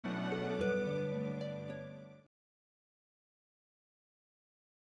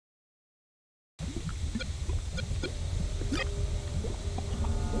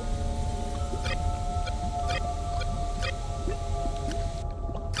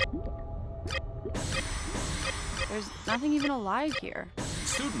There's nothing even alive here.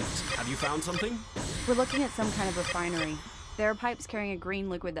 Students, have you found something? We're looking at some kind of refinery. There are pipes carrying a green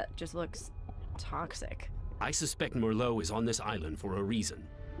liquid that just looks toxic. I suspect Merlot is on this island for a reason.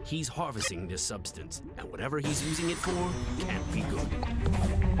 He's harvesting this substance, and whatever he's using it for can't be good.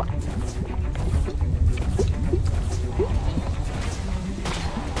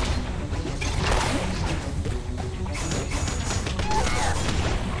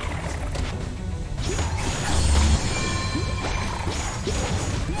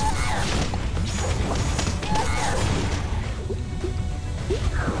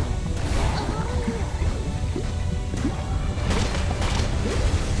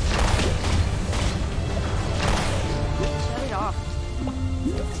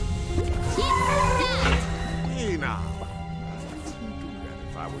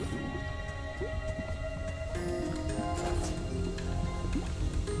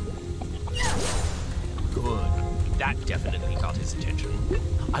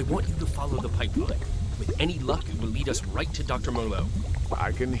 I want you to follow the pipeline. With any luck, it will lead us right to Dr. Merlot.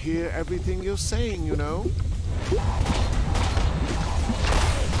 I can hear everything you're saying, you know.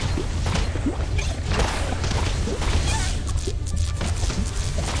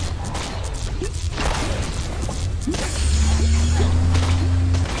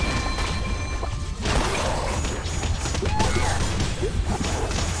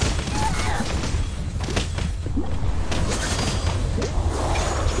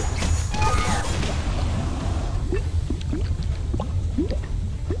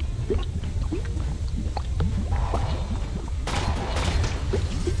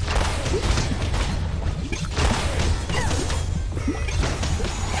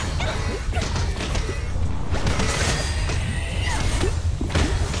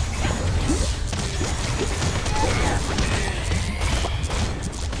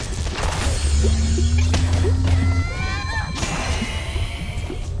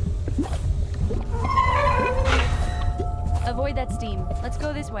 Avoid that steam. Let's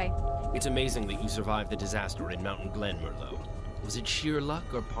go this way. It's amazing that you survived the disaster in Mountain Glen, Merlot. Was it sheer luck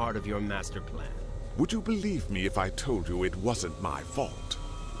or part of your master plan? Would you believe me if I told you it wasn't my fault?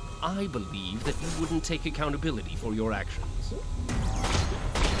 I believe that you wouldn't take accountability for your actions.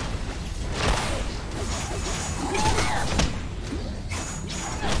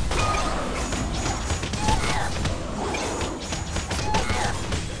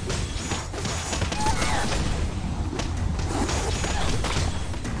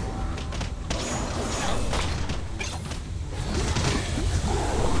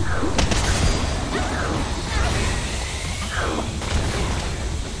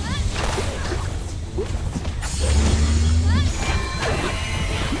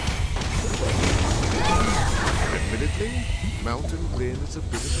 Mountain Glen is a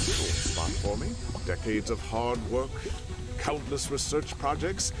bit of a sore spot for me. Decades of hard work, countless research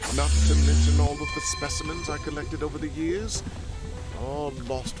projects, not to mention all of the specimens I collected over the years. All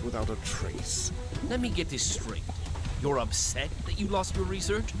lost without a trace. Let me get this straight. You're upset that you lost your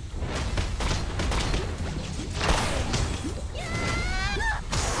research?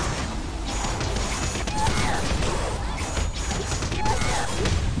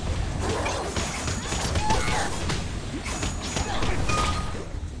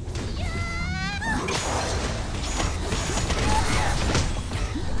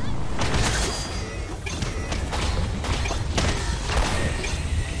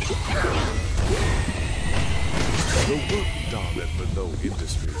 The work done at Modo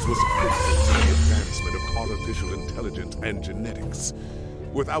Industries was critical to the advancement of artificial intelligence and genetics.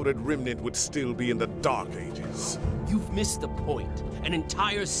 Without it, Remnant would still be in the Dark Ages. You've missed the point. An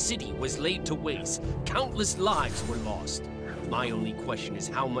entire city was laid to waste. Countless lives were lost. My only question is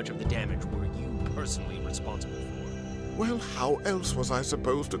how much of the damage were you personally responsible for? Well, how else was I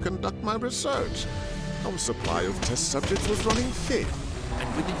supposed to conduct my research? Our supply of test subjects was running thin. And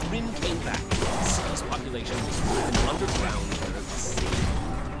when the Grimm came back, the city's population was driven underground where it was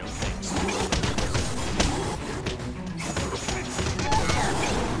safe. No thanks.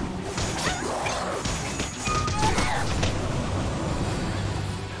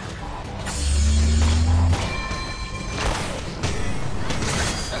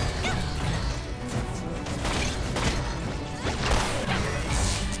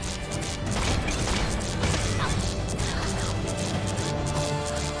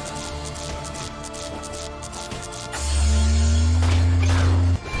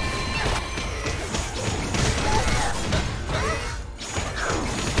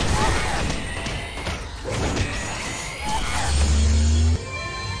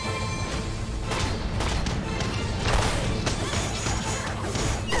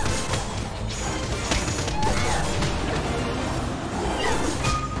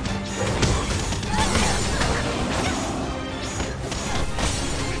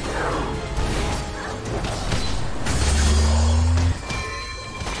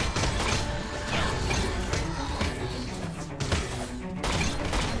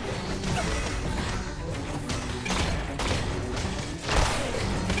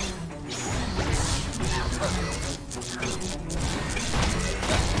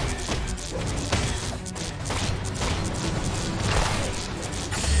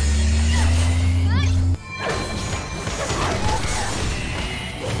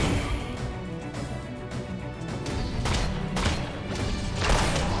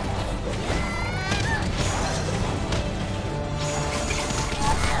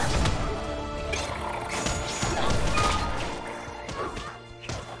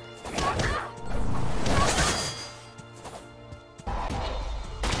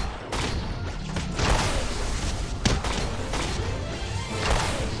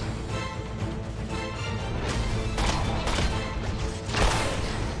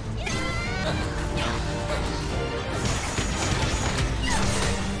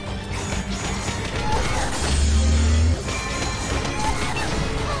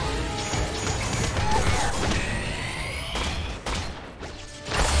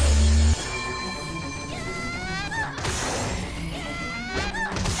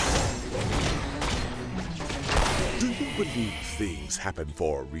 believe things happen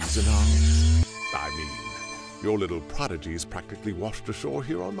for a reason, Hans? I mean, your little prodigies practically washed ashore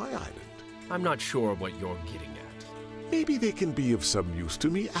here on my island. I'm not sure what you're getting at. Maybe they can be of some use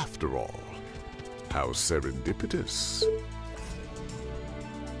to me after all. How serendipitous.